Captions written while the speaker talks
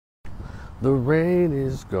The rain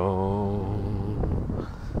is gone.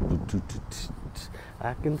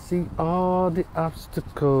 I can see all the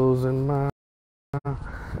obstacles in my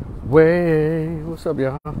way. What's up,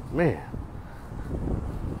 y'all? Man.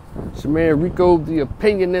 It's your man Rico, the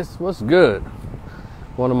opinionist. What's good?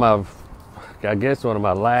 One of my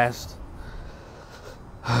last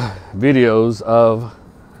videos of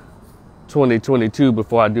 2022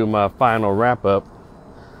 before I do my final wrap up.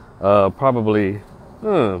 Probably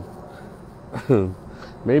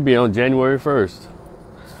maybe on January 1st.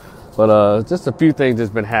 But just a few things that's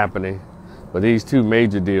been happening. But these two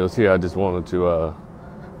major deals here I just wanted to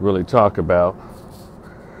really talk about.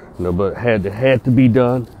 You know, but had to be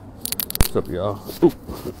done. What's up, y'all? Ooh.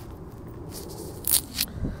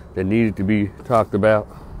 That needed to be talked about.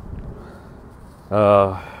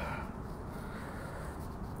 So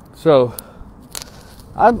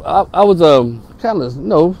I was kind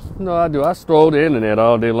of I strolled the internet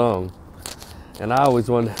all day long, and I always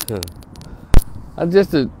wonder, I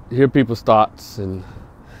just to hear people's thoughts and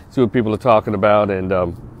see what people are talking about, and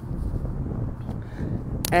a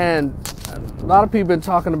lot of people been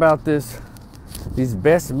talking about the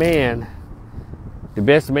best man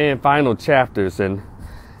final chapters, and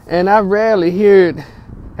I rarely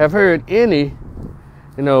have heard any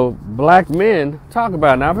black men talk about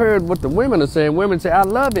it. And I've heard what the women are saying. Women say, I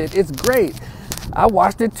love it. It's great. I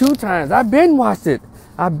watched it 2 times. I binge watched it.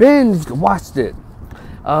 It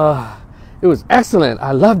was excellent.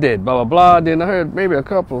 I loved it. Blah, blah, blah. Then I heard maybe a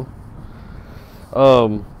couple.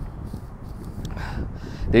 Then,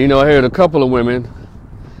 I heard a couple of women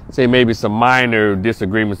say maybe some minor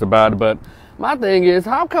disagreements about it. But my thing is,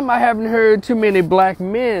 how come I haven't heard too many black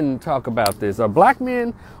men talk about this? Are black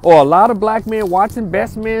men, or a lot of black men, watching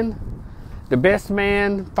the Best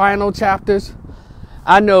Man final chapters?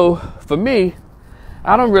 I know for me,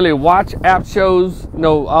 I don't really watch app shows,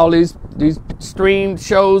 all these streamed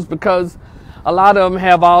shows, because a lot of them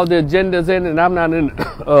have all the agendas in it, and I'm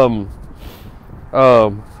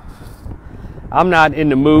not in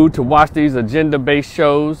the mood to watch these agenda-based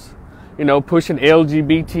shows, pushing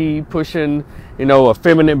LGBT, pushing,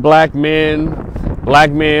 effeminate black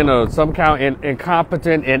men or some kind of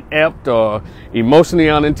incompetent, inept, or emotionally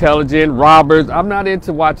unintelligent, robbers. I'm not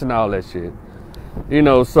into watching all that shit.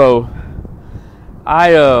 So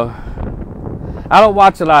I don't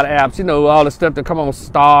watch a lot of apps, all the stuff that come on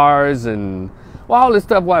Stars and all this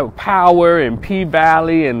stuff like Power and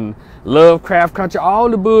P-Valley and Lovecraft Country,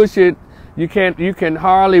 all the bullshit. You can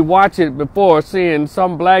hardly watch it before seeing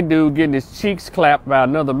some black dude getting his cheeks clapped by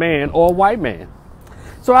another man or a white man.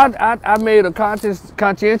 So I made a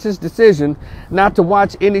conscientious decision not to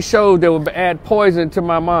watch any show that would add poison to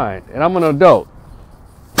my mind. And I'm an adult.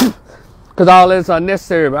 Because all that's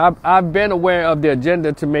unnecessary. But I've been aware of the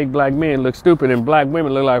agenda to make black men look stupid and black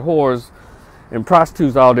women look like whores and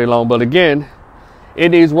prostitutes all day long. But again,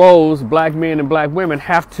 in these roles, black men and black women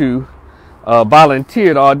have to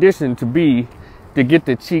volunteer to audition to get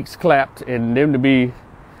their cheeks clapped and them to be,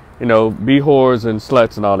 be whores and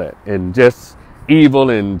sluts and all that, and just evil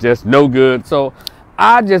and just no good. So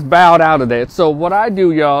I just bowed out of that. So what I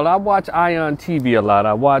do, y'all, I watch Ion TV a lot.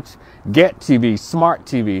 I watch Get TV, Smart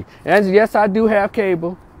TV, and yes, I do have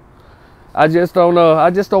cable. I just don't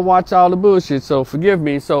watch all the bullshit. So forgive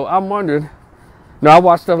me. So I'm wondering. I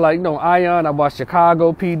watch stuff like Ion. I watch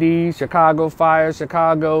Chicago PD, Chicago Fire,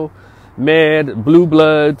 Chicago Med, Blue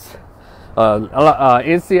Bloods,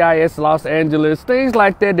 NCIS Los Angeles, things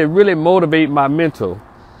like that really motivate my mental.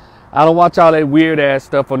 I don't watch all that weird ass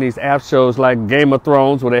stuff on these app shows like Game of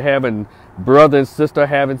Thrones where they're having brother and sister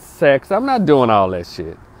having sex. I'm not doing all that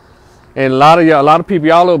shit. And a lot of people,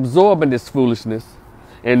 y'all are absorbing this foolishness,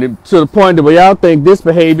 and to the point where y'all think this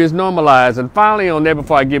behavior is normalized. And finally, on there,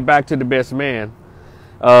 before I get back to the best man,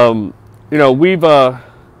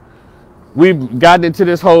 we've gotten into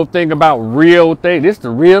this whole thing about real thing. This is the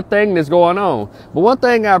real thing that's going on. But one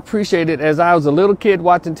thing I appreciated as I was a little kid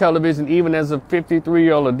watching television, even as a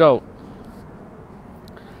 53-year-old adult.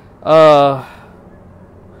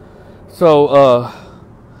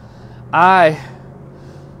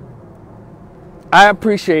 I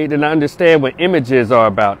appreciate and understand what images are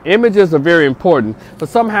about. Images are very important, but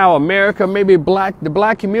somehow America, maybe the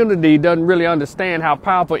black community doesn't really understand how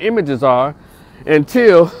powerful images are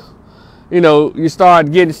until you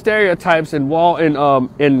start getting stereotypes in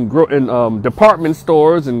department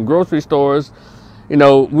stores and grocery stores.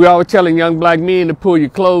 We're always telling young black men to pull your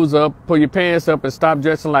clothes up, pull your pants up, and stop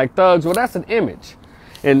dressing like thugs. Well, that's an image.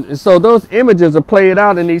 And so those images are played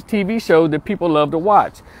out in these TV shows that people love to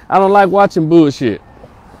watch. I don't like watching bullshit.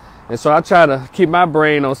 And so I try to keep my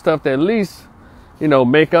brain on stuff that at least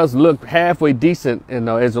make us look halfway decent,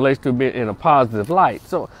 as it relates to being in a positive light.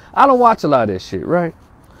 So I don't watch a lot of this shit, right?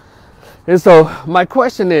 And so my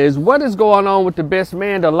question is, what is going on with The Best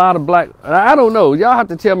Man? A lot of I don't know. Y'all have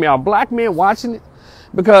to tell me, are black men watching it?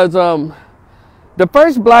 Because the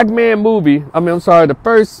first black man movie, the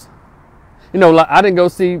first, I didn't go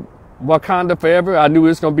see Wakanda Forever. I knew it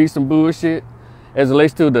was going to be some bullshit as it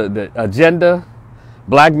relates to the agenda.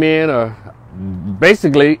 Black men are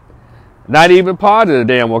basically not even part of the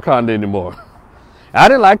damn Wakanda anymore. I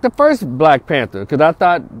didn't like the first Black Panther because I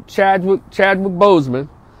thought Chadwick Boseman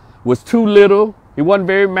was too little. He wasn't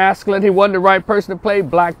very masculine. He wasn't the right person to play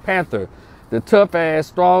Black Panther. The tough ass,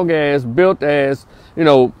 strong ass, built ass,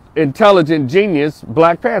 intelligent genius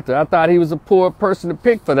Black Panther. I thought he was a poor person to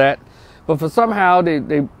pick for that. But for somehow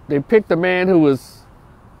they picked a man who was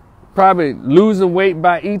probably losing weight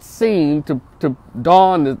by each scene to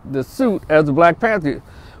don the suit as a Black Panther.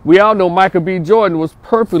 We all know Michael B. Jordan was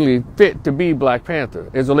perfectly fit to be Black Panther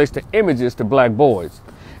as it relates to images to black boys.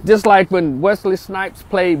 Just like when Wesley Snipes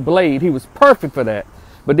played Blade, he was perfect for that.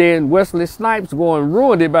 But then Wesley Snipes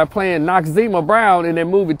ruined it by playing Noxeema Brown in that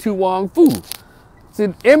movie To Wong Foo. See,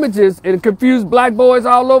 images, it confused black boys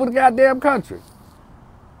all over the goddamn country.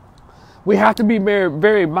 We have to be very,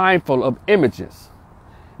 very mindful of images.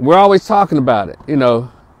 We're always talking about it, And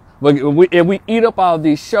we eat up all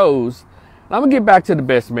these shows. I'm going to get back to The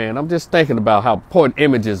Best Man. I'm just thinking about how important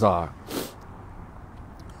images are.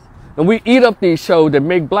 And we eat up these shows that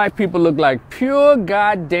make black people look like pure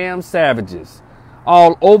goddamn savages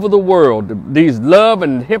all over the world. These love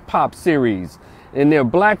and hip hop series. And there are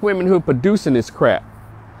black women who are producing this crap.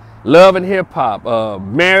 Love and hip hop,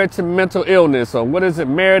 married to mental illness, or what is it?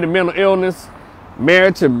 Married to mental illness,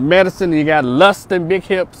 married to medicine. You got lust and big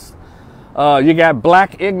hips. You got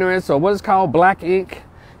black ignorance, or what is called black ink.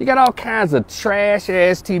 You got all kinds of trash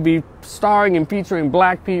ass TV starring and featuring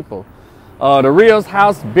black people. The Real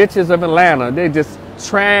House Bitches of Atlanta, they just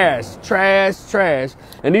trash.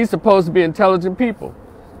 And these supposed to be intelligent people.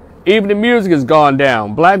 Even the music has gone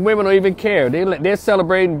down. Black women don't even care. They're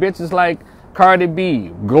celebrating bitches like Cardi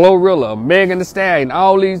B, Glorilla, Megan Thee Stallion,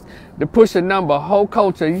 all these, the push a number, whole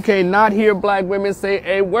culture. You can't not hear black women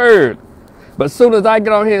say a word. But as soon as I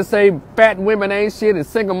get on here and say fat women ain't shit and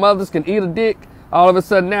single mothers can eat a dick, all of a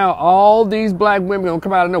sudden now all these black women gonna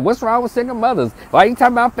come out and know what's wrong with single mothers. Why are you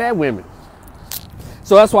talking about fat women?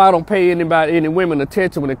 So that's why I don't pay any women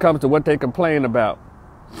attention when it comes to what they complain about.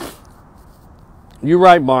 You're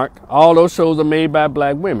right, Mark. All those shows are made by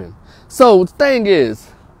black women. So the thing is,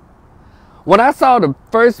 when I saw the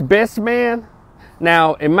first Best Man,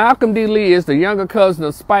 now, and Malcolm D. Lee is the younger cousin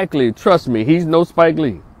of Spike Lee. Trust me, he's no Spike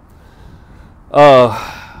Lee.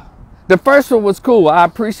 The first one was cool. I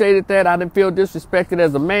appreciated that. I didn't feel disrespected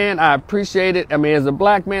as a man. I appreciate it. As a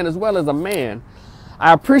black man as well as a man,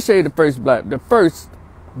 I appreciated the first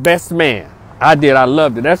Best Man. I did. I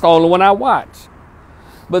loved it. That's the only one I watched.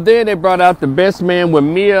 But then they brought out The Best Man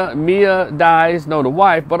when Mia dies, the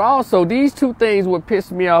wife. But also these two things would piss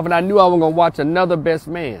me off, and I knew I was gonna watch another Best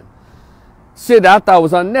Man. Shit I thought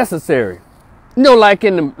was unnecessary.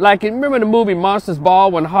 Remember the movie Monsters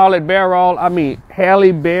Ball when Halle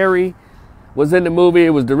Berry was in the movie.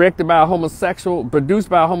 It was directed by a homosexual, produced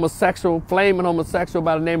by a homosexual, flaming homosexual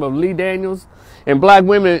by the name of Lee Daniels. And black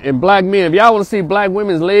women and black men, if y'all want to see black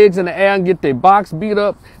women's legs in the air and get their box beat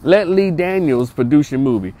up, let Lee Daniels produce your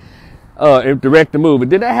movie, and direct the movie.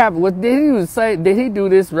 Did that happen? Did he do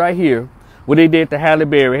this right here? What he did to Halle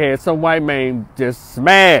Berry, had some white man just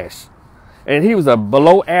smash. And he was a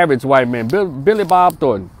below average white man, Billy Bob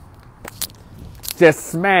Thornton. Just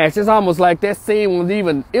smashed. It's almost like that scene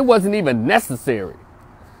wasn't even necessary.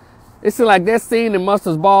 It seemed like that scene in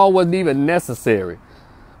Monsters Ball wasn't even necessary.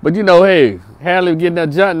 But hey, Halle getting that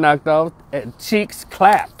junk knocked off, and cheeks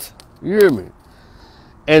clapped. You hear me?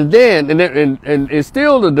 And then, and it's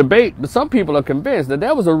still the debate, but some people are convinced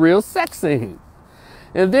that was a real sex scene.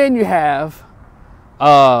 And then you have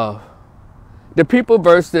the people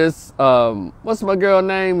versus, what's my girl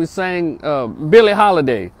name? We sang Billie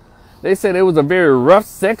Holiday. They said it was a very rough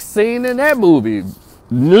sex scene in that movie.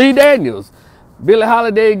 Lee Daniels. Billie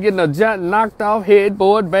Holiday getting a junk knocked off,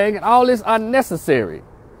 headboard banging, all this unnecessary.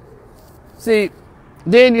 See,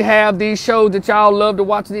 then you have these shows that y'all love to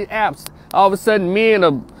watch, these apps. All of a sudden, men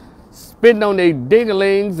are spitting on their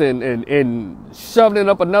dinglings and shoving it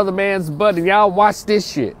up another man's butt, and y'all watch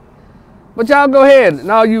this shit. But y'all go ahead, and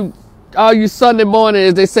all you Sunday morning,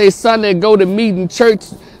 as they say, Sunday, go to meeting church,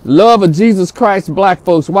 love of Jesus Christ, black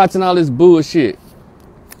folks watching all this bullshit.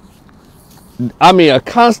 A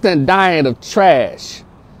constant diet of trash.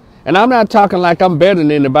 And I'm not talking like I'm better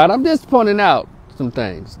than anybody. I'm just pointing out some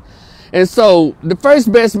things. And so The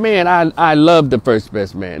First Best Man, I loved The First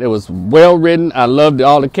Best Man. It was well written. I loved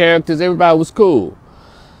all the characters. Everybody was cool.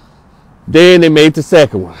 Then they made the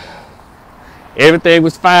second one. Everything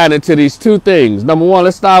was fine until these two things. Number one,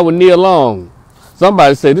 let's start with Nia Long.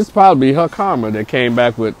 Somebody said this probably her karma that came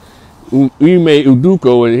back with Ime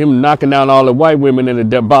Udoka and him knocking down all the white women in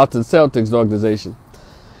the Boston Celtics organization.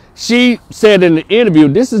 She said in the interview,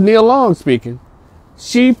 this is Nia Long speaking,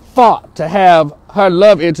 she fought to have her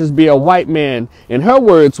love interest be a white man. And her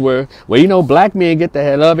words were, well, you know, black men get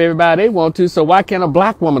to love everybody they want to, so why can't a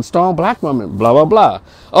black woman, strong black woman, blah, blah, blah.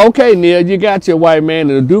 Okay, Nia, you got your white man,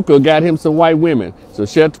 and Udoka got him some white women. So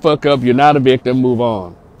shut the fuck up, you're not a victim, move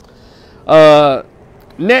on.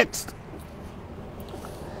 Next,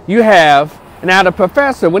 you have, now the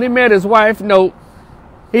professor, when he met his wife, her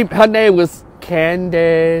name was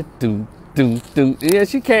Candy. Yeah,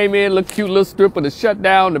 she came in, little cute little stripper to shut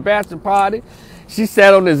down the bachelor party. She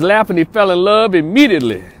sat on his lap and he fell in love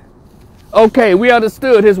immediately. Okay, we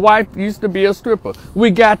understood his wife used to be a stripper.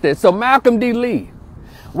 We got that. So Malcolm D. Lee,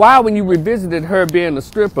 why when you revisited her being a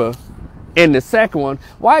stripper in the second one,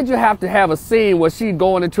 why'd you have to have a scene where she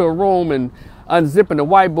going into a room and unzipping the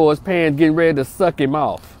white boy's pants, getting ready to suck him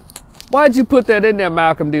off? Why'd you put that in there,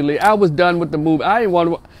 Malcolm D. Lee? I was done with the movie. I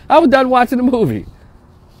was done watching the movie.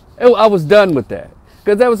 I was done with that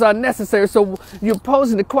because that was unnecessary. So you're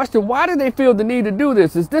posing the question, why do they feel the need to do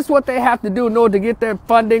this? Is this what they have to do in order to get their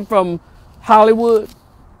funding from Hollywood?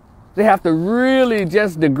 They have to really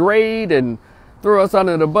just degrade and throw us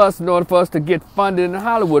under the bus in order for us to get funded in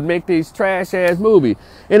Hollywood, make these trash ass movies.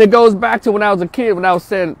 And it goes back to when I was a kid, when I was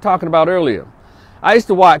talking about earlier. I used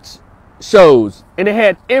to watch shows and it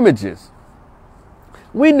had images.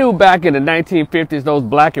 We knew back in the 1950s, those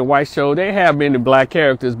black and white shows, they have many black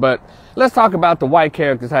characters, but let's talk about the white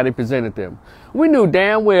characters, how they presented them. We knew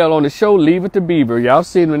damn well on the show Leave It to Beaver, y'all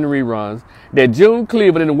seen it in the reruns, that June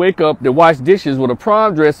Cleaver didn't wake up to wash dishes with a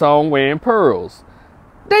prom dress on wearing pearls.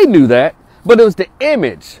 They knew that, but it was the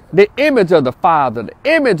image of the father, the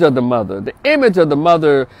image of the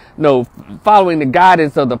mother, following the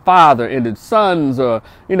guidance of the father, and the sons,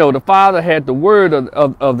 the father had the word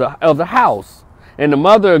of the house. And the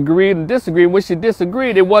mother agreed and disagreed. When she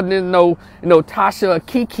disagreed, it wasn't in no Tasha or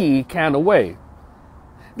Kiki kind of way.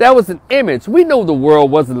 That was an image. We know the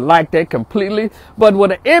world wasn't like that completely, but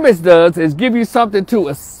what an image does is give you something to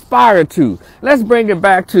aspire to. Let's bring it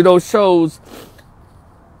back to those shows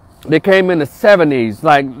that came in the 70s.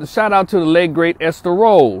 Like, shout out to the late, great Esther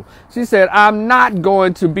Roll. She said, I'm not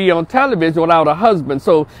going to be on television without a husband.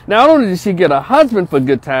 So not only did she get a husband for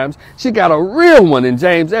Good Times, she got a real one in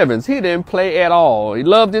James Evans. He didn't play at all. He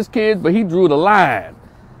loved his kids, but he drew the line.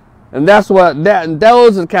 And those are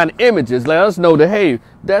the kind of images let us know that, hey,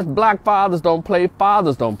 that's black fathers don't play,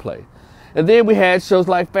 fathers don't play. And then we had shows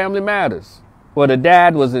like Family Matters, where the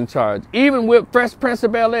dad was in charge. Even with Fresh Prince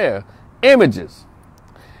of Bel-Air, images.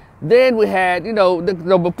 Then we had,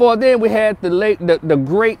 before then we had the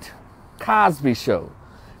great Cosby Show.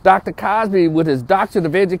 Dr. Cosby, with his doctorate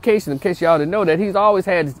of education, in case y'all didn't know that, he's always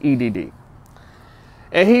had his EDD.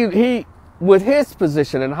 And he with his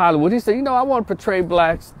position in Hollywood, he said, I want to portray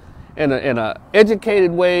blacks in a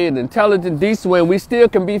educated way, an intelligent, decent way, and we still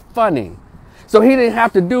can be funny. So he didn't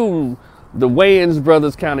have to do the Wayans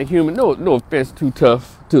brothers kind of humor. No offense, too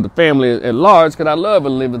tough to the family at large, because I love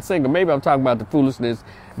and living single. Maybe I'm talking about the foolishness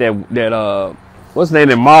that what's the name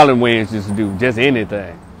that Marlon Wayans used to do, just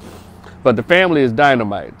anything. But the family is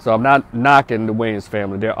dynamite, so I'm not knocking the Wayans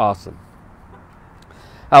family. They're awesome.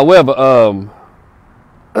 However,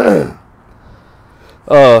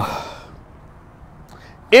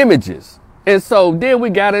 images. And so then we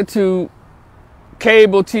got into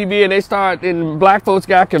cable TV, and black folks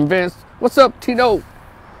got convinced. What's up, Tino?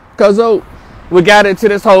 Cuzzo? We got into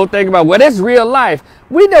this whole thing about, well, that's real life.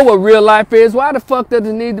 We know what real life is. Why the fuck does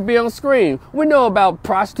it need to be on screen? We know about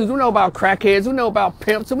prostitutes. We know about crackheads. We know about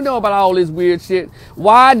pimps. We know about all this weird shit.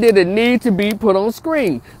 Why did it need to be put on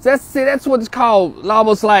screen? So that's what it's called,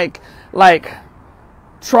 almost like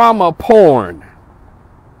trauma porn.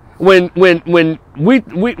 When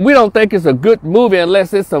we don't think it's a good movie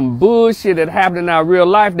unless it's some bullshit that happened in our real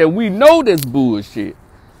life that we know this bullshit.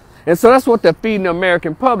 And so that's what they're feeding the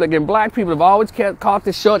American public. And black people have always caught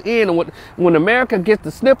the short end. And when America gets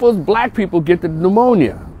the sniffles, black people get the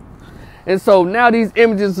pneumonia. And so now these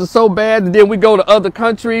images are so bad that then we go to other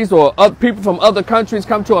countries, or other people from other countries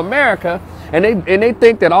come to America, and they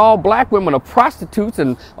think that all black women are prostitutes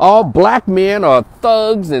and all black men are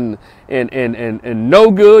thugs and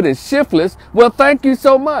no good and shiftless. Well, thank you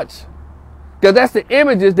so much. Because that's the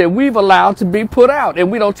images that we've allowed to be put out,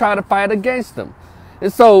 and we don't try to fight against them.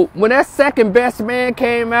 And so when that Second Best Man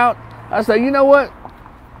came out, I say, you know what?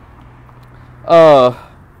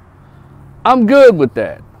 I'm good with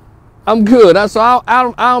that. I'm good. So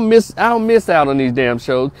I don't miss out on these damn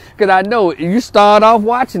shows, because I know you start off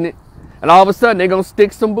watching it, and all of a sudden they're gonna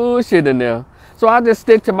stick some bullshit in there. So I just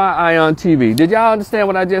stick to my Ion TV. Did y'all understand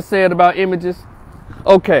what I just said about images?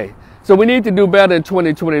 Okay. So we need to do better in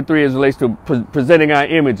 2023 as it relates to presenting our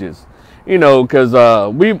images. You know, because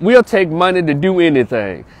we'll take money to do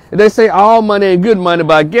anything. And they say all money ain't good money,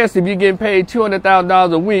 but I guess if you're getting paid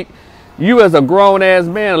 $200,000 a week, you as a grown-ass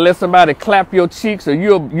man, unless somebody clap your cheeks, or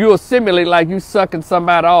you'll simulate like you sucking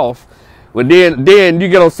somebody off. Well, then you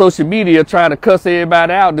get on social media trying to cuss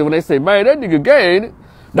everybody out. Then when they say, man, that nigga gay, ain't it?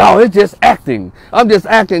 No, it's just acting. I'm just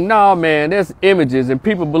acting. No, man, there's images, and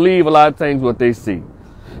people believe a lot of things what they see.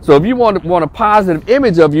 So if you want a positive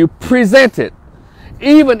image of you, present it.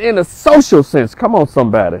 Even in a social sense. Come on,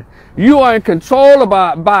 somebody. You are in control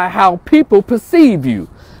by how people perceive you.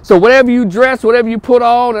 So whatever you dress, whatever you put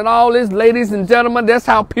on, and all this, ladies and gentlemen, that's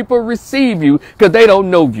how people receive you, because they don't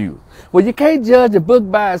know you. Well, you can't judge a book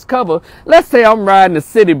by its cover. Let's say I'm riding a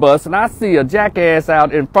city bus and I see a jackass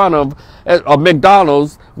out in front of a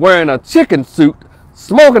McDonald's wearing a chicken suit,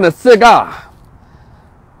 smoking a cigar.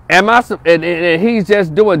 And he's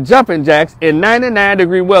just doing jumping jacks in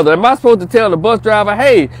 99-degree weather. Am I supposed to tell the bus driver,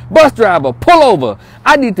 hey, bus driver, pull over.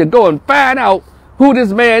 I need to go and find out who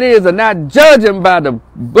this man is and not judge him by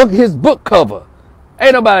his book cover?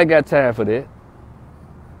 Ain't nobody got time for that.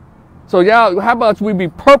 So y'all, how about we be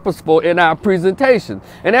purposeful in our presentation?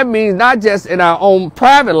 And that means not just in our own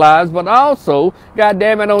private lives, but also,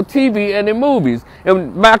 goddamn it, on TV and in movies.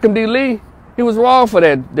 And Malcolm D. Lee, he was wrong for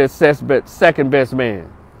that second best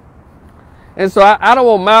man. And so I don't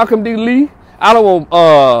want Malcolm D. Lee. I don't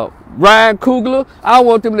want Ryan Coogler. I don't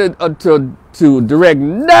want them to direct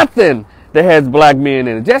nothing that has black men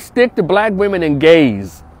in it. Just stick to black women and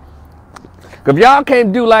gays. Because y'all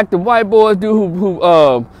can't do like the white boys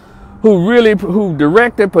do who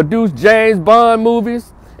directed, produced James Bond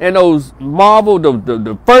movies and those Marvel,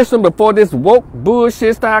 the first one before this woke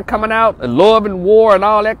bullshit started coming out, and Love and War and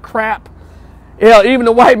all that crap. Hell, even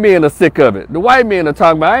the white men are sick of it. The white men are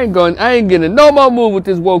talking about, I ain't getting no more movie with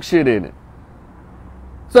this woke shit in it.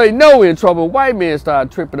 So you know we're in trouble. White men start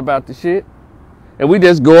tripping about the shit. And we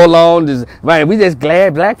just go along, man, we just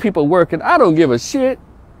glad black people working. I don't give a shit.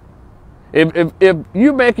 If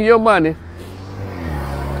you making your money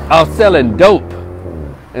off selling dope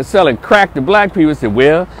and selling crack to black people, say,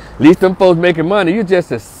 well, at least them folks making money. You're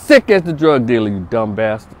just as sick as the drug dealer, you dumb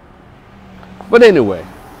bastard. But anyway.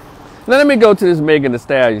 Now let me go to this Megan Thee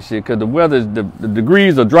Stallion shit, because the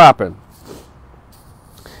degrees are dropping.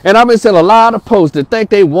 And I've been seeing a lot of posts that think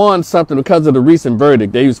they won something because of the recent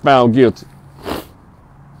verdict. They was found guilty.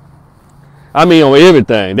 I mean, on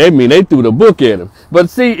everything. They threw the book at him. But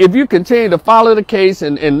see, if you continue to follow the case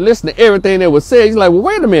and listen to everything that was said, you're like, well,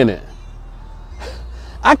 wait a minute.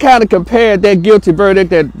 I kind of compared that guilty verdict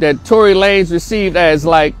that Tory Lanez received as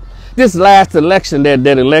like this last election that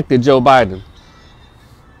elected Joe Biden.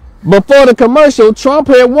 Before the commercial, Trump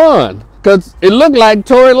had won. Because it looked like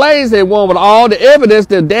Tory Lanez had won with all the evidence,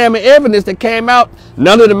 the damning evidence that came out.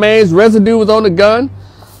 None of the man's residue was on the gun.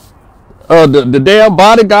 The damn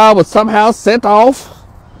bodyguard was somehow sent off.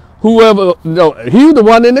 Whoever, no, he was the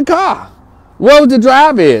one in the car. What was the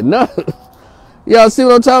drive in? No. Y'all see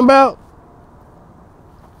what I'm talking about?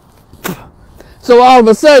 So all of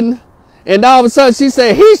a sudden she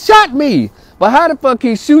said, he shot me. But how the fuck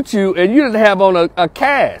he shoot you and you didn't have on a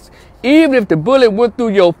cast? Even if the bullet went through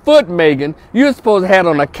your foot, Megan, you're supposed to have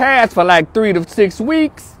on a cast for like 3 to 6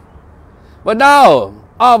 weeks. But no,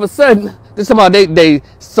 all of a sudden, they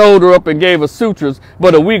sold her up and gave her sutures.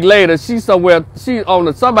 But a week later, she's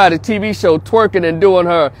on somebody's TV show twerking and doing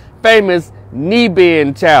her famous knee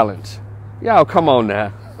bend challenge. Y'all, come on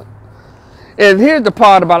now. And here's the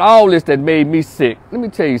part about all this that made me sick. Let me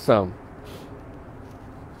tell you something.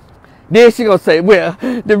 Then she gonna say, well,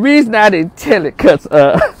 the reason I didn't tell it, cause,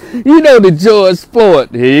 you know, the George Floyd,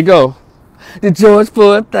 here you go. The George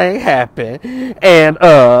Floyd thing happened. And,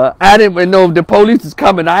 I didn't know the police was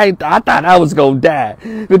coming. I thought I was gonna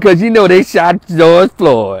die. Because, you know, they shot George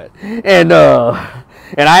Floyd. And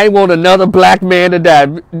I ain't want another black man to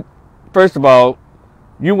die. First of all,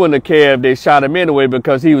 you wouldn't have cared if they shot him anyway,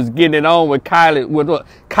 because he was getting it on with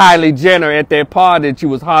Kylie Jenner at that party that you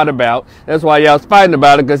was hot about. That's why y'all was fighting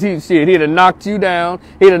about it, because he'd have knocked you down.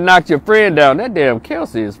 He'd have knocked your friend down. That damn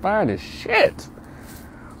Kelsey is fine as shit.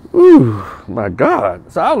 Ooh, my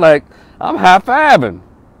God. So I'm like, I'm high-fiving.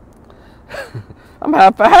 I'm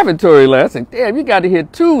high-fiving Tory Lanez. I said, damn, you got to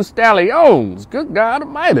hit 2 stallions. Good God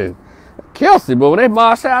Almighty. Kelsey, but when they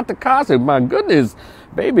marched out the car, I said, my goodness,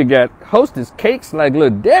 Baby got Hostess cakes like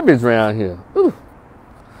little Debbie's around here. Ooh.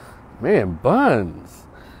 Man, buns.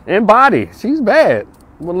 And body. She's bad.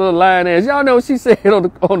 What little lioness. Y'all know what she said on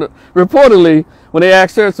the reportedly, when they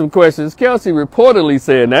asked her some questions, Kelsey reportedly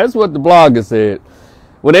said, and that's what the blogger said.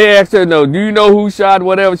 When they asked her, no, do you know who shot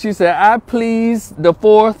whatever? She said, I please the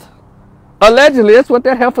fourth. Allegedly, that's what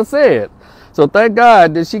that heifer said. So thank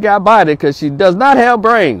God that she got body, because she does not have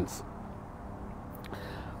brains.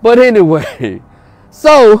 But anyway,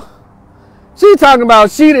 so she talking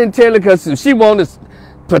about she didn't tell it because she wanted to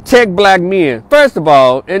protect black men. First of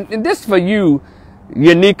all, and this is for you,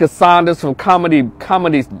 Yanika Saunders from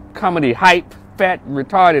comedy hype, fat,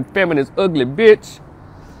 retarded, feminist, ugly bitch.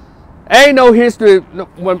 Ain't no history. No,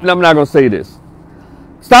 I'm not gonna say this.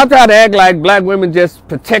 Stop trying to act like black women just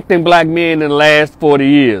protecting black men in the last 40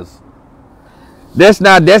 years. That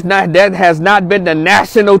has not been the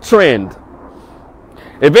national trend.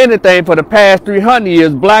 If anything, for the past 300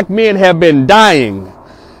 years, black men have been dying.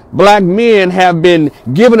 Black men have been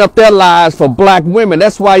giving up their lives for black women.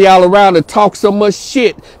 That's why y'all around to talk so much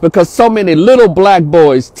shit, because so many little black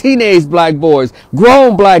boys, teenage black boys,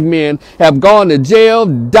 grown black men have gone to jail,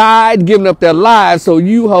 died, giving up their lives so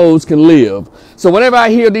you hoes can live. So whenever I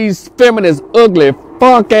hear these feminist, ugly,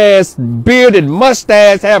 funk-ass, bearded,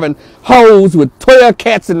 mustache having hoes with 12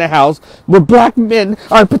 cats in the house, where black men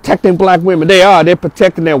aren't protecting black women. They are. They're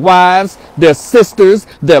protecting their wives, their sisters,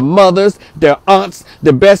 their mothers, their aunts,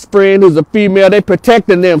 their best friend who's a female. They're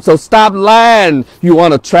protecting them. So stop lying, you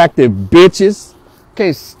unattractive bitches.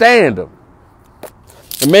 Can't stand them.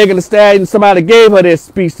 And Megan Thee Stallion, somebody gave her that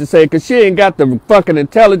speech to say, because she ain't got the fucking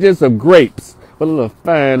intelligence of grapes. What a little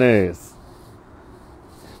fine ass.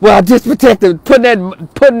 Well, I just protected,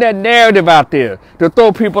 putting that narrative out there to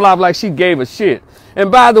throw people off like she gave a shit.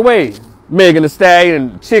 And by the way, Megan Thee Stallion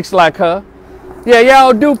and chicks like her, yeah,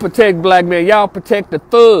 y'all do protect black men. Y'all protect the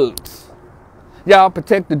thugs. Y'all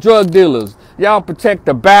protect the drug dealers. Y'all protect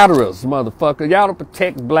the batterers, motherfucker. Y'all don't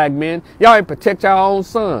protect black men. Y'all ain't protect y'all own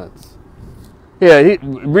sons. Yeah,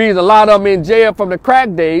 reason a lot of them in jail from the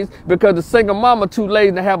crack days because the single mama too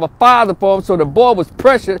lazy to have a father for him, so the boy was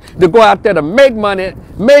pressured to go out there to make money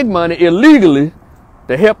illegally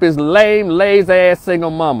to help his lame, lazy ass single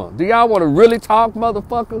mama. Do y'all want to really talk,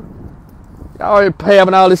 motherfucker? Y'all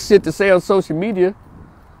having all this shit to say on social media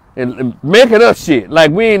and making up shit like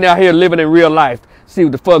we ain't out here living in real life. See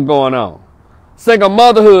what the fuck going on. Single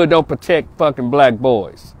motherhood don't protect fucking black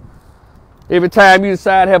boys. Every time you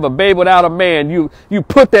decide to have a baby without a man, you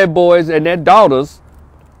put their boys and their daughters,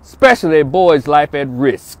 especially their boys' life, at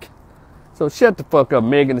risk. So shut the fuck up,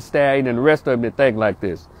 Megan Thee Stallion and the rest of them that think like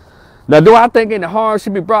this. Now, do I think any harm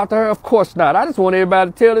should be brought to her? Of course not. I just want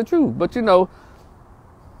everybody to tell the truth. But, you know,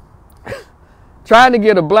 trying to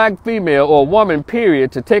get a black female or a woman,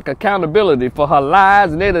 period, to take accountability for her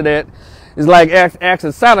lies and internet is like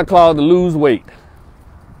asking Santa Claus to lose weight.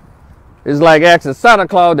 It's like asking Santa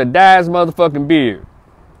Claus to dye his motherfucking beard.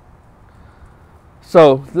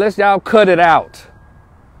 So let's y'all cut it out.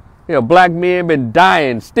 You know, black men been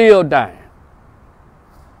dying, still dying,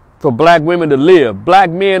 for black women to live.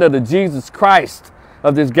 Black men are the Jesus Christ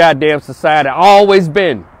of this goddamn society, always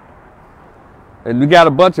been. And we got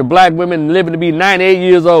a bunch of black women living to be 98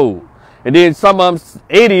 years old. And then some of them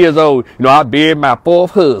 80 years old. You know, I buried my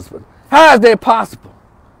fourth husband. How is that possible?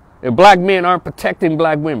 If black men aren't protecting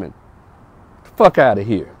black women? Fuck out of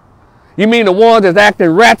here. You mean the ones that's acting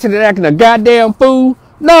ratchet and acting a goddamn fool?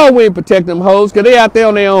 No, we ain't protecting them hoes because they out there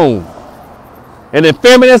on their own. And the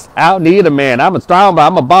feminists, I don't need a man. I'm a strong, but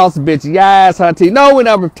I'm a boss bitch. Yes, hunty. No, we're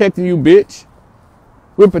not protecting you, bitch.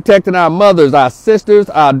 We're protecting our mothers, our sisters,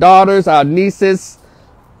 our daughters, our nieces,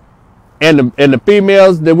 and the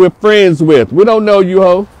females that we're friends with. We don't know you,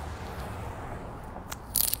 ho.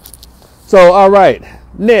 So, all right.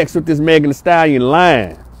 Next with this Megan Thee Stallion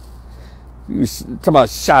line. You talking about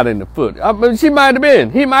shot in the foot. I mean, she might have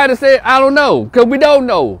been. He might have said, I don't know. Because we don't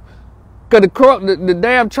know. Because the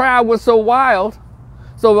damn trial was so wild.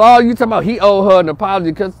 So all you talking about, he owed her an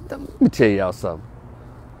apology. Because let me tell y'all something.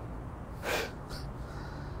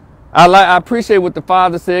 I appreciate what the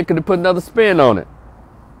father said. Could have put another spin on it.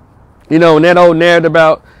 You know, and that old narrative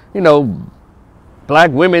about, you know,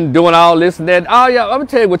 black women doing all this and that. Oh, yeah, I'm going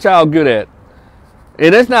to tell you what y'all good at.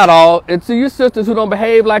 And it's not all. And to you sisters who don't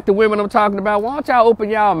behave like the women I'm talking about, why don't y'all open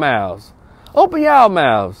y'all mouths? Open y'all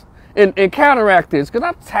mouths and counteract this, because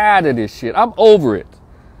I'm tired of this shit. I'm over it.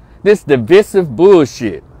 This divisive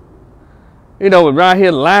bullshit. You know, around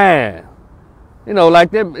here lying. You know, like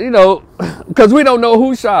them, you know, because we don't know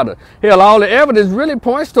who shot her. Hell, all the evidence really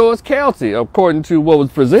points towards Kelsey, according to what was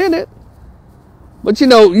presented. But, you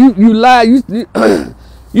know, you lie.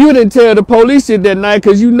 You didn't tell the police shit that night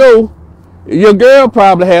because you know your girl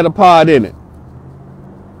probably had a part in it.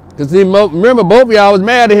 Because remember, both of y'all was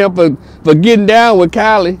mad at him for getting down with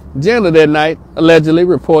Kylie Jenner that night, allegedly,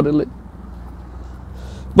 reportedly.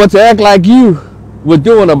 But to act like you were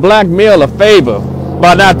doing a black male a favor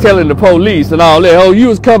by not telling the police and all that. Oh, you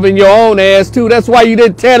was covering your own ass too. That's why you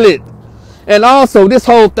didn't tell it. And also this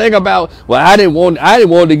whole thing about, well, I didn't want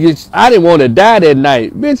to die that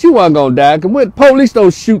night. Bitch, you weren't gonna die. Cause police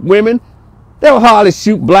don't shoot women. They don't hardly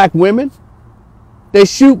shoot black women. They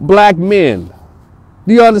shoot black men.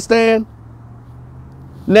 Do you understand?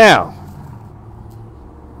 Now,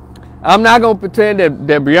 I'm not gonna pretend that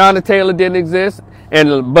Breonna Taylor didn't exist,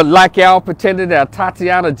 but like y'all pretended that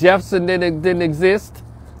Tatiana Jefferson didn't exist.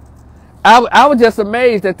 I was just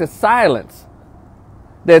amazed at the silence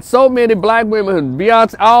that so many black women,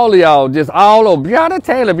 Beyonce, all of y'all, just all over Breonna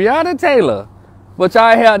Taylor, but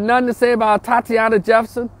y'all had nothing to say about Tatiana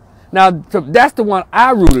Jefferson. Now that's the one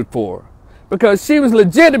I rooted for because she was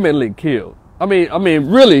legitimately killed. I mean,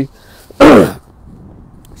 really,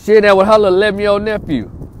 she in there with her little 11-year-old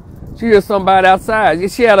nephew. She heard somebody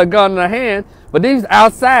outside. She had a gun in her hand, but these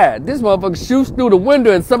outside. This motherfucker shoots through the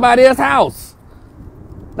window in somebody else's house.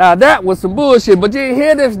 Now that was some bullshit, but you didn't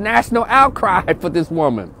hear this national outcry for this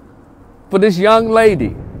woman, for this young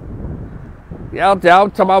lady. Y'all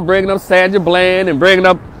talking about bringing up Sandra Bland and bringing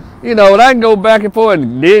up, you know, and I can go back and forth,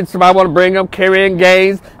 and then somebody want to bring up Korean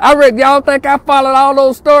Gaines. Y'all think I followed all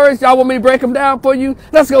those stories? Y'all want me to break them down for you?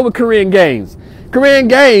 Let's go with Korean Gaines. Korean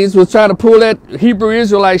Gaines was trying to pull that Hebrew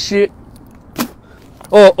Israelite shit,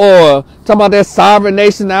 or talking about that sovereign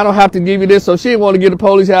nation. I don't have to give you this, so she didn't want to give the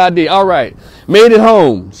police her ID. All right, made it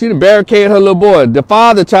home. She done barricaded her little boy. The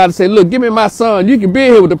father tried to say, look, give me my son. You can be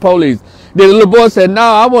here with the police. Then the little boy said, no,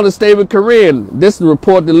 I want to stay with Korean. This is the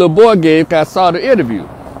report the little boy gave because I saw the interview.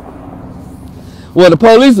 Well, the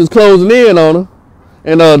police was closing in on her,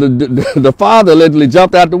 and the father allegedly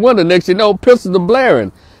jumped out the window. Next you know, pistols are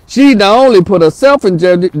blaring. She not only put herself in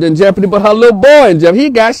jeopardy, but her little boy in jeopardy. He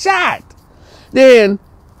got shot. Then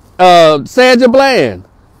Sandra Bland,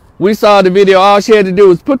 we saw the video. All she had to do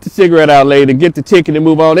was put the cigarette out later, get the ticket, and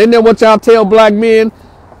move on. Isn't that what y'all tell black men?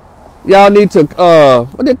 Y'all need to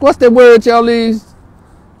what's that word y'all use?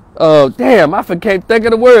 Damn, I can't think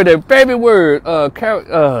of the word. Their favorite word.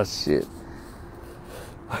 Shit.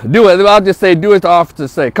 Do it. I'll just say, do as the officer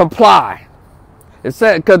say. Comply. It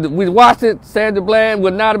said, because we watched it, Sandra Bland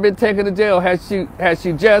would not have been taken to jail had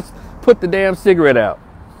she just put the damn cigarette out.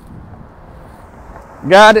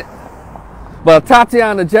 Got it? But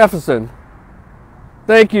Tatiana Jefferson,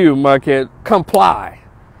 thank you, Marquette, comply.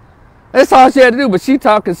 That's all she had to do, but she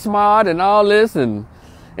talking smart and all this, and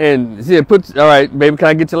she had put, all right, baby, can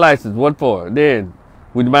I get your license? What for? Then,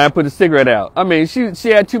 would you mind put the cigarette out? I mean, she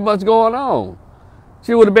had too much going on.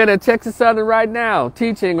 She would have been at Texas Southern right now,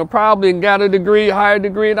 teaching, or probably got a degree, higher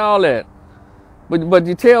degree and all that. But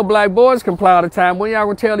you tell black boys comply all the time. When y'all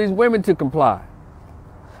gonna tell these women to comply?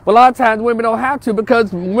 Well, a lot of times women don't have to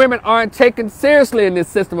because women aren't taken seriously in this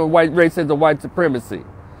system of white racism, white supremacy.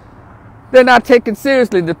 They're not taken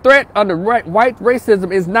seriously. The threat under white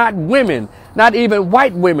racism is not women, not even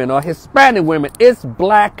white women or Hispanic women. It's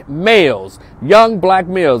black males, young black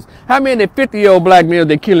males. How many 50-year-old black males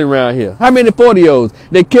they killing around here? How many 40-year-olds?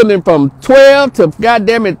 They killing from 12 to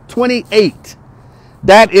goddamn it 28.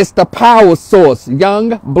 That is the power source,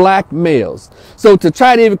 young black males. So to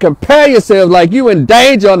try to even compare yourselves like you in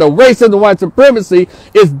danger under racism, white supremacy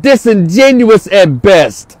is disingenuous at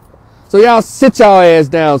best. So y'all sit y'all ass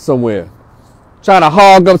down somewhere. Trying to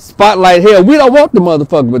hog up spotlight. Hell, we don't want the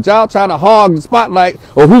motherfucker, but y'all trying to hog the spotlight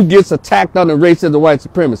or who gets attacked under racism, white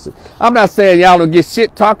supremacy. I'm not saying y'all don't get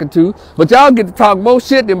shit talking to, but y'all get to talk more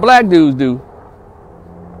shit than black dudes do.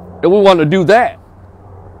 And we want to do that.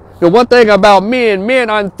 The one thing about men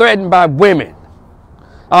aren't threatened by women.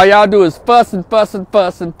 All y'all do is fuss and fuss and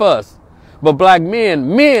fuss and fuss. But black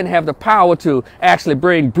men have the power to actually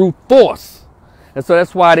bring brute force. And so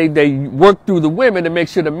that's why they work through the women to make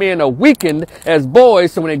sure the men are weakened as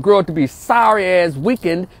boys, so when they grow up to be sorry as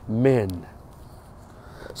weakened men.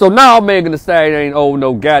 So now Megan Thee Stallion ain't owe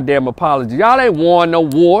no goddamn apology. Y'all ain't won no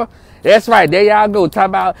war. That's right, there y'all go. Talk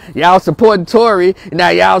about y'all supporting Tory. Now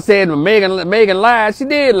y'all saying Megan lied. She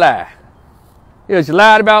did lie. Yeah, she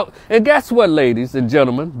lied about, and guess what, ladies and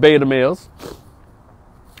gentlemen, beta males?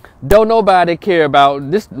 Don't nobody care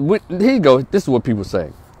about this. Here you go. This is what people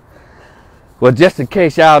say. Well, just in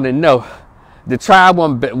case y'all didn't know, the trial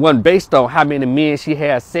wasn't based on how many men she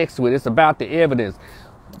had sex with. It's about the evidence.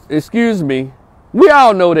 Excuse me. We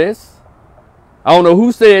all know this. I don't know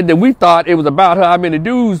who said that we thought it was about her, how many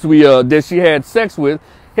dudes that she had sex with.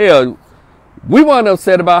 Hell, We weren't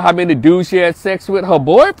upset about how many dudes she had sex with. Her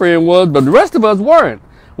boyfriend was, but the rest of us weren't.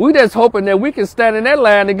 We just hoping that we can stand in that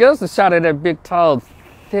line and get us a shot at that big, tall,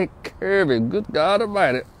 thick, curvy, good God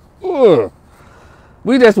Almighty. Ugh.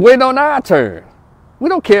 We just waiting on our turn. We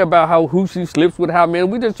don't care about who she sleeps with, how many.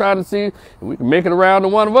 We just trying to see if we can make it around to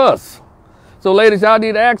one of us. So ladies, y'all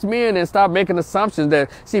need to ask men and stop making assumptions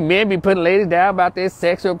that, see, men be putting ladies down about their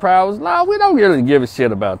sexual prowess. No, we don't really give a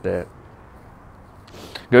shit about that.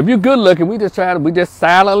 If you're good looking, we just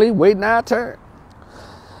silently waiting our turn.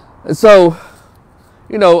 And so,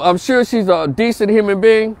 you know, I'm sure she's a decent human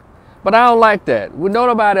being, but I don't like that. We know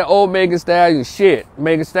about that old Megan Stallion shit.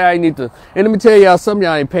 Megan Stallion need to, and let me tell y'all something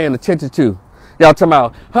y'all ain't paying attention to. Y'all talking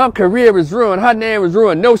about her career was ruined, her name was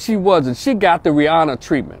ruined. No, she wasn't. She got the Rihanna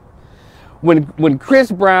treatment. When Chris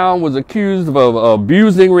Brown was accused of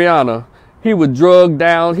abusing Rihanna, he was drugged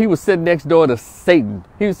down. He was sitting next door to Satan.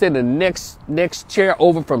 He was sitting in the next chair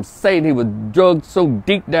over from Satan. He was drugged so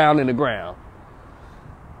deep down in the ground.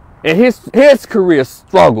 And his career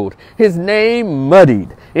struggled. His name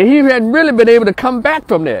muddied. And he hadn't really been able to come back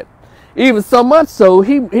from that. Even so much so,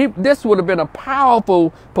 this would have been a powerful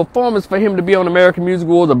performance for him to be on American Music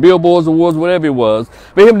Awards or Billboard Awards, whatever it was.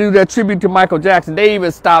 For him to do that tribute to Michael Jackson. They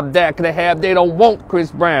even stopped that because they don't want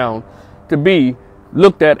Chris Brown to be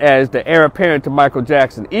looked at as the heir apparent to Michael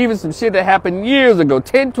Jackson. Even some shit that happened years ago,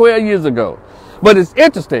 10, 12 years ago. But it's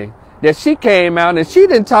interesting that she came out and she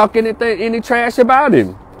didn't talk any trash about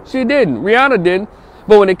him. She didn't. Rihanna didn't.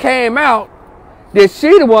 But when it came out, that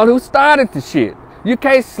she the one who started the shit. You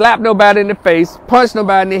can't slap nobody in the face, punch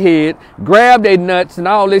nobody in the head, grab their nuts and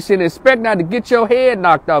all this shit and expect not to get your head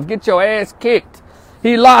knocked off, get your ass kicked.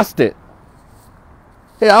 He lost it.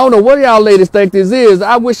 Hey, I don't know what y'all ladies think this is.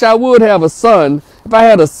 I wish I would have a son. If I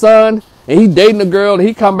had a son and he dating a girl and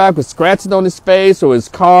he come back with scratches on his face or his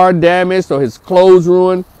car damaged or his clothes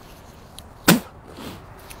ruined,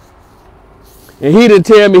 and he didn't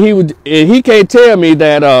tell me he can't tell me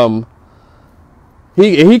that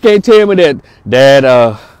he can't tell me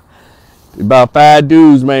that about 5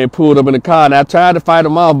 dudes, man, pulled up in the car and I tried to fight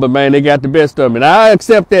them off, but man, they got the best of me. And I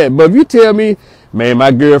accept that. But if you tell me, man,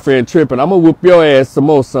 my girlfriend tripping, I'm gonna whoop your ass some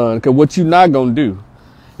more, son. Cause what you not gonna do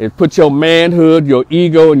is put your manhood, your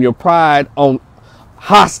ego, and your pride on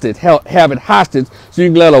hostage, have it hostage, so you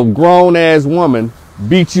can let a grown ass woman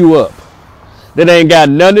beat you up. That ain't got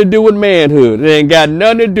nothing to do with manhood. It ain't got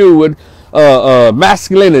nothing to do with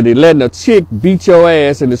masculinity, letting a chick beat your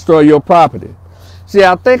ass and destroy your property. See,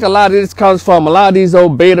 I think a lot of this comes from a lot of these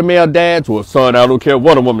old beta male dads. Well, son, I don't care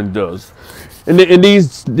what a woman does. And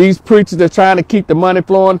these preachers that are trying to keep the money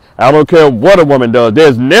flowing, I don't care what a woman does.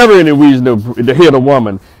 There's never any reason to hit a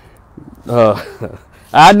woman.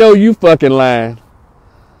 I know you fucking lying.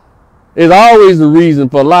 There's always a reason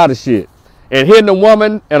for a lot of shit. And hitting a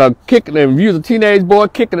woman and if you're a teenage boy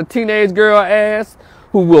kicking a teenage girl ass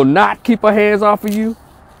who will not keep her hands off of you,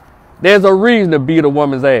 there's a reason to beat a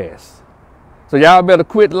woman's ass. So y'all better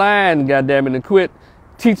quit lying, goddammit, and quit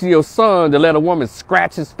teaching your son to let a woman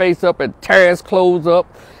scratch his face up and tear his clothes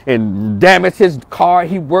up and damage his car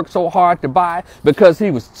he worked so hard to buy because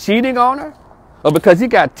he was cheating on her or because he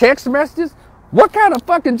got text messages. What kind of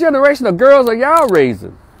fucking generation of girls are y'all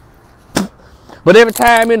raising? But every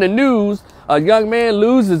time in the news, a young man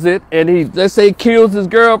loses it and he, let's say, kills his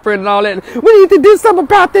girlfriend and all that. We need to do something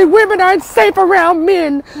about that. Women aren't safe around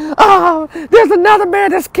men. Oh, there's another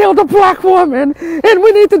man that's killed a black woman and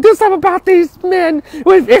we need to do something about these men.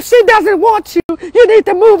 If she doesn't want you, you need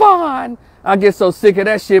to move on. I get so sick of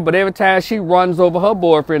that shit, but every time she runs over her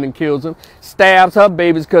boyfriend and kills him, stabs her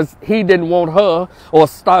babies because he didn't want her, or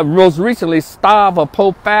most recently starve a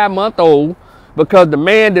poor 5-month-old because the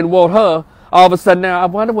man didn't want her. All of a sudden now, I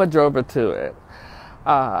wonder what drove her to it.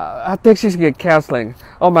 I think she should get counseling.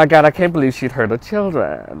 Oh my God, I can't believe she'd hurt her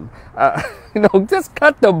children. Just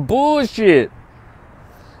cut the bullshit.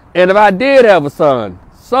 And if I did have a son,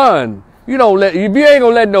 if you ain't gonna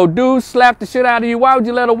let no dude slap the shit out of you, why would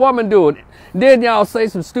you let a woman do it? Then y'all say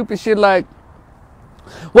some stupid shit like,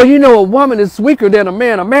 well, a woman is weaker than a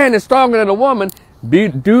man is stronger than a woman.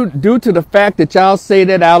 Due to the fact that y'all say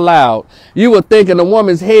that out loud, you would think in a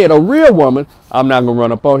woman's head, a real woman, I'm not going to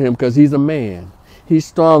run up on him because he's a man. He's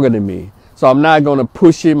stronger than me. So I'm not going to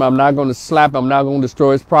push him. I'm not going to slap him. I'm not going to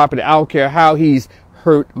destroy his property. I don't care how he's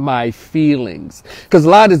hurt my feelings. Because a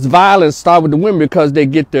lot of this violence starts with the women because they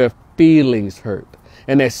get their feelings hurt.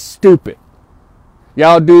 And they're stupid.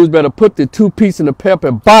 Y'all dudes better put the 2-piece in the pepper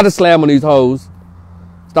and body slam on these hoes.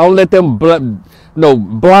 Don't let them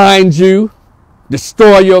blind you.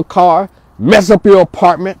 Destroy your car, mess up your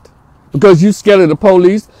apartment because you scared of the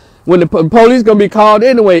police. When the police gonna be called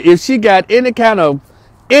anyway, if she got any kind of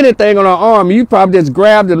anything on her arm, you probably just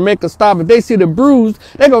grabbed her to make her stop. If they see the bruise,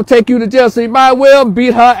 they're going to take you to jail. So you might well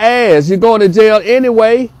beat her ass. You're going to jail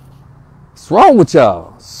anyway. What's wrong with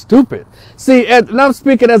y'all? Stupid. See, and I'm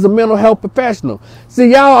speaking as a mental health professional.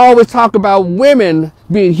 See, y'all always talk about women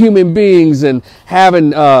being human beings and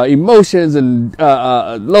having emotions and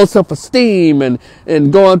low self-esteem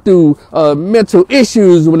and going through mental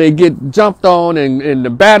issues when they get jumped on and the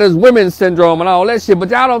battered women syndrome and all that shit. But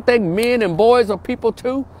y'all don't think men and boys are people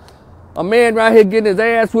too? A man right here getting his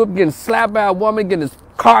ass whooped, getting slapped by a woman, getting his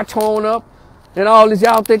car torn up and all this.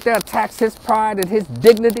 Y'all think that attacks his pride and his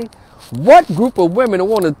dignity? What group of women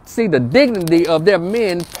want to see the dignity of their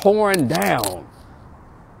men torn down?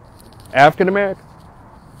 African American.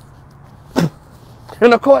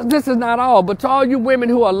 And of course, this is not all, but to all you women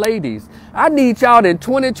who are ladies, I need y'all in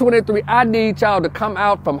 2023, I need y'all to come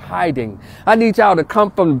out from hiding. I need y'all to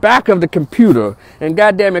come from the back of the computer and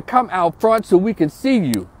goddamn it, come out front so we can see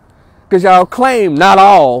you. Because y'all claim, not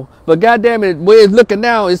all, but goddamn it, where it's looking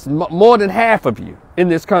now, it's more than half of you in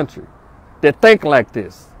this country that think like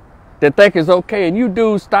this. That think it's okay. And you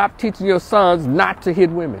dudes, stop teaching your sons not to hit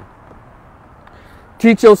women.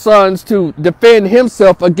 Teach your sons to defend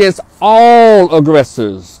himself against all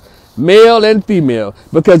aggressors, male and female.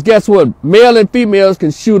 Because guess what? Male and females can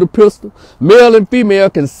shoot a pistol. Male and female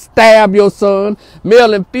can stab your son.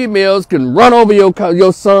 Male and females can run over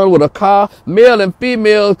your son with a car. Male and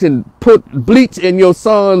females can put bleach in your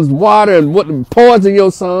son's water and poison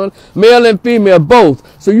your son. Male and female both.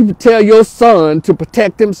 So you tell your son to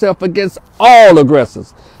protect himself against all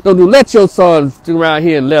aggressors. Don't let your son sit around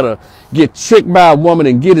here and let her get tricked by a woman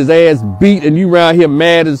and get his ass beat and you around here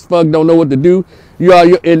mad as fuck, don't know what to do.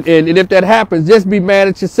 And if that happens, just be mad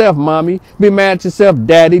at yourself, mommy. Be mad at yourself,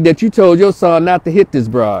 daddy, that you told your son not to hit this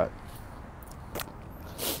broad.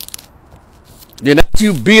 Then after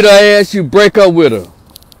you beat her ass, you break up with her.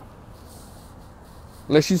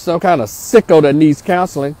 Unless you some kind of sicko that needs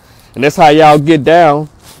counseling. And that's how y'all get down.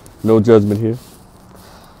 No judgment here.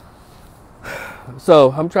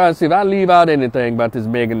 So I'm trying to see if I leave out anything about this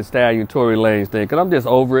Megan Thee Stallion, Tory Lanez thing. Because I'm just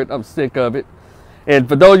over it. I'm sick of it. And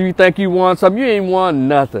for those of you who think you won something, you ain't won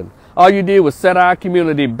nothing. All you did was set our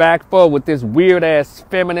community back forward with this weird-ass,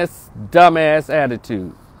 feminist, dumbass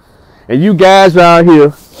attitude. And you guys around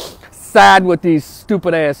here side with these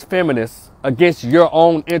stupid-ass feminists against your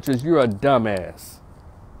own interests. You're a dumbass.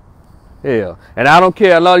 Hell. And I don't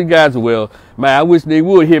care. A lot of you guys will. Man, I wish they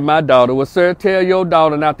would hit my daughter. Well, sir, tell your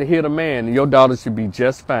daughter not to hit a man, and your daughter should be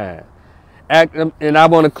just fine. And I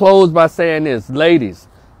want to close by saying this. Ladies,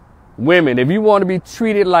 women, if you want to be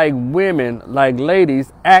treated like women, like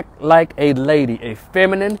ladies, act like a lady. A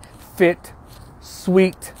feminine, fit,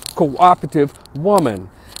 sweet, cooperative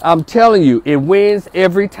woman. I'm telling you, it wins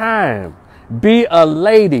every time. Be a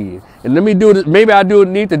lady. And let me do this. Maybe I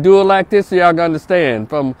need to do it like this so y'all can understand.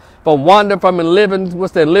 From Wanda, from In Living,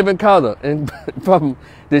 what's that, Living Color, and from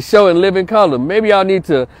the show In Living Color. Maybe y'all need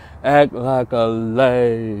to act like a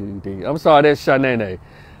lady. I'm sorry, that's Shanae.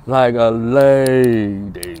 Like a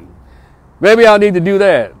lady. Maybe y'all need to do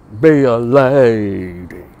that. Be a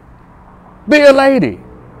lady. Be a lady.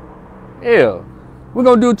 Yeah. We're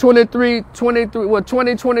going to do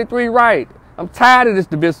 2023 right. I'm tired of this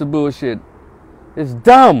divisive bullshit. It's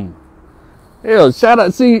dumb. Yeah, shout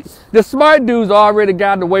out. See, the smart dudes already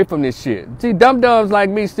gotten away from this shit. See, dum-dums like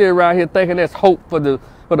me still around here thinking there's hope for the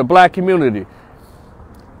black community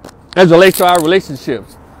as it relates to our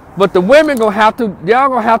relationships. But the women y'all gotta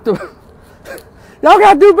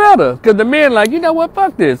do better. Because the men like, you know what,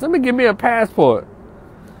 fuck this. Let me give me a passport.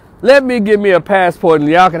 Let me give me a passport and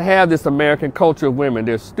y'all can have this American culture of women.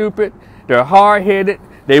 They're stupid. They're hard-headed.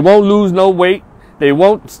 They won't lose no weight. They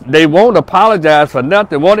won't apologize for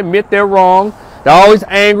nothing. They won't admit they're wrong. They're always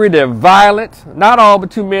angry. They're violent. Not all,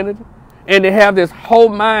 but too many. And they have this whole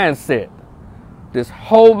mindset. This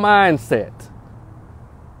whole mindset.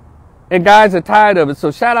 And guys are tired of it.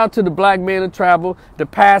 So shout out to the black men who travel, the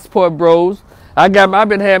passport bros. I've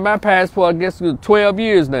been having my passport, I guess, 12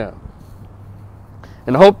 years now.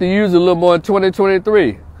 And I hope to use it a little more in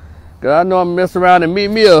 2023. Because I know I'm mess around and meet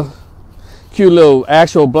me a cute little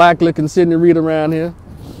actual black looking Sydney Reed around here.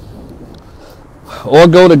 Or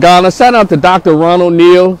go to Ghana. Shout out to Dr. Ronald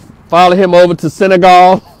Neal. Follow him over to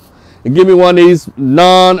Senegal. And give me one of these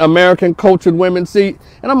non-American cultured women. See,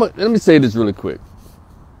 and let me say this really quick.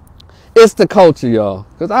 It's the culture, y'all.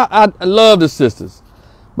 Because I love the sisters.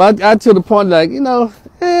 But I to the point like,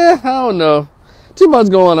 I don't know. Too much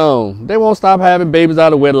going on. They won't stop having babies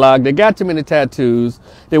out of wedlock. They got too many tattoos.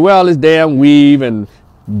 They wear all this damn weave and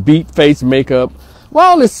beat face makeup. Where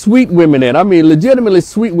all this sweet women at? I mean, legitimately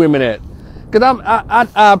sweet women at? Because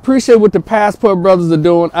I appreciate what the Passport Brothers are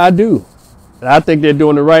doing. I do. And I think they're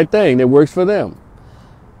doing the right thing. That works for them.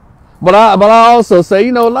 But I also say,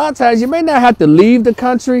 you know, a lot of times you may not have to leave the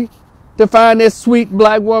country to find this sweet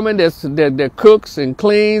black woman that cooks and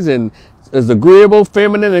cleans and is agreeable,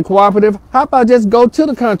 feminine, and cooperative. How about just go to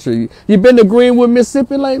the country? You been to Greenwood,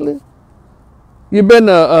 Mississippi lately? You been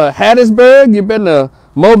to Hattiesburg? You been to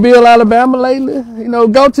Mobile, Alabama lately? You know,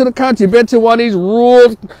 go to the country. Been to one of these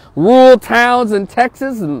rural towns in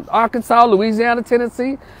Texas and Arkansas, Louisiana,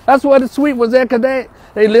 Tennessee. That's where the sweet was at, because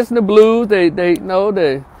they listen to blues. They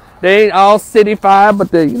ain't all city-fied,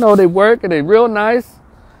 but they work and they real nice.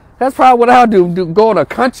 That's probably what I'll do, go on a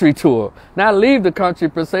country tour. Not leave the country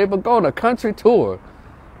per se, but go on a country tour.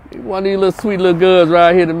 One of these little sweet little girls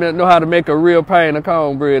right here that know how to make a real pan of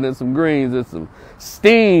cornbread and some greens and some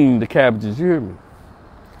steamed cabbages, you hear me?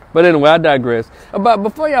 But anyway, I digress. But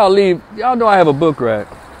before y'all leave, y'all know I have a book, right?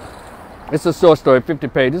 It's a short story, 50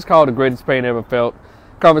 pages. It's called The Greatest Pain I Ever Felt.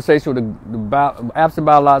 Conversation with the absent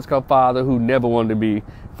biological father who never wanted to be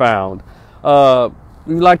found. If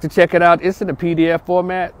you'd like to check it out, it's in a PDF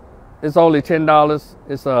format. It's only $10.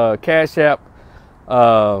 It's a Cash App,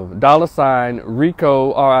 $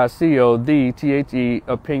 Rico, R-I-C-O, the T-H-E,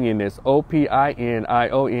 Opinionist, O-P-I-N-I-O-N-I-S-T.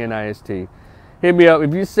 Hit me up.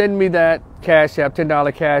 If you send me that Cash App,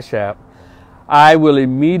 $10 Cash App, I will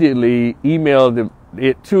immediately email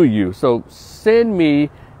it to you. So send me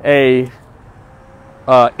an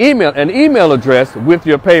email address with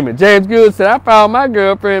your payment. James Good said, I found my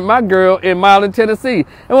girl in Milan, Tennessee.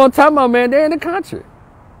 And what I'm talking about, man, they're in the country.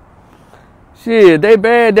 Shit, they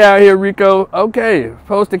bad down here, Rico. Okay,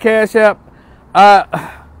 post the Cash App.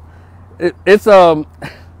 It's on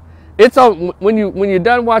when you're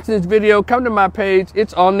done watching this video, come to my page.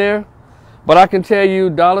 It's on there. But I can tell you,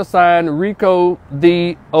 $ Rico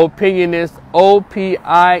the Opinionist,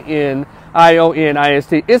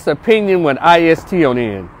 O-P-I-N-I-O-N-I-S-T. It's opinion with I-S-T on the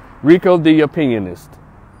end. Rico the Opinionist.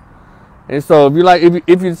 And so if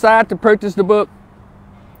you decide to purchase the book,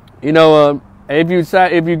 you know, if you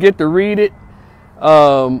get to read it,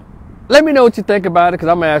 let me know what you think about it, because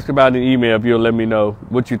I'm going to ask about it in an email if you'll let me know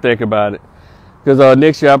what you think about it. Because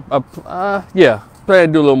next year, plan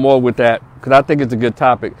to do a little more with that, because I think it's a good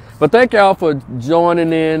topic. But thank y'all for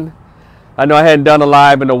joining in. I know I hadn't done a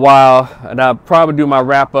live in a while, and I'll probably do my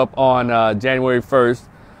wrap up on January 1st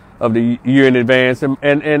of the year in advance.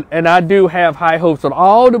 And I do have high hopes on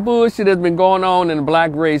all the bullshit that's been going on in the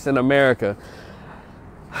black race in America.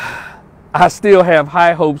 I still have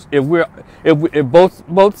high hopes if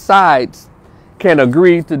both sides can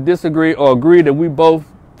agree to disagree, or agree that we both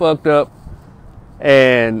fucked up,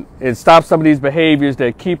 and stop some of these behaviors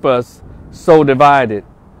that keep us so divided.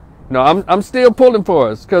 You know, I'm still pulling for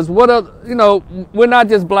us, because we're not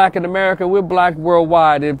just black in America, we're black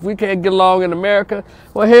worldwide. If we can't get along in America,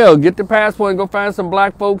 well, hell, get the passport and go find some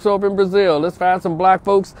black folks over in Brazil. Let's find some black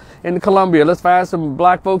folks in Colombia. Let's find some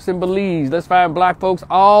black folks in Belize. Let's find black folks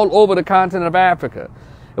all over the continent of Africa.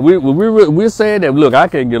 And we're saying that, look, I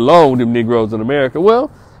can't get along with them Negroes in America. Well,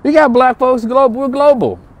 we got black folks global. We're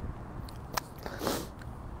global.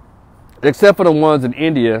 Except for the ones in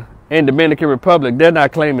India and Dominican Republic, they're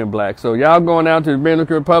not claiming black. So y'all going out to the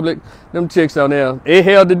Dominican Republic, them chicks down there, they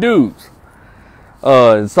held the dudes.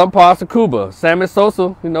 In some parts of Cuba, Sammy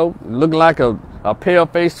Sosa, looking like a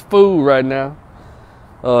pale-faced fool right now,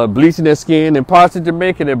 bleaching their skin. In parts of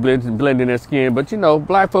Jamaica, they're blending their skin. But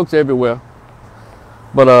black folks everywhere.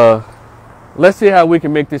 But let's see how we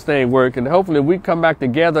can make this thing work, and hopefully we come back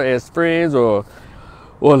together as friends or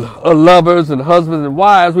lovers and husbands and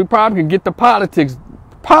wives. We probably can get the politics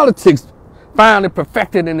finally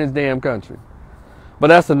perfected in this damn country. But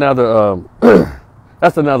that's another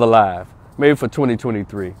live, maybe for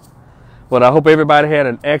 2023. But I hope everybody had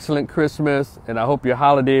an excellent Christmas, and I hope your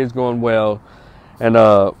holiday is going well. And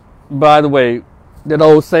by the way, that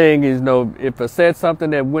old saying is, if I said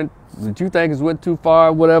something that you think went too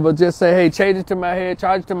far, whatever, just say, hey, change it to my head,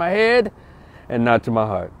 charge it to my head, and not to my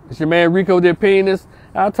heart. It's your man Rico the Opinionist.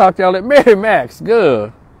 I'll talk to y'all at Mary Max.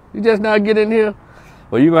 Good. You just now get in here?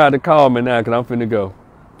 Well, you're going to have to call me now, because I'm finna go.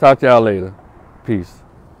 Talk to y'all later. Peace.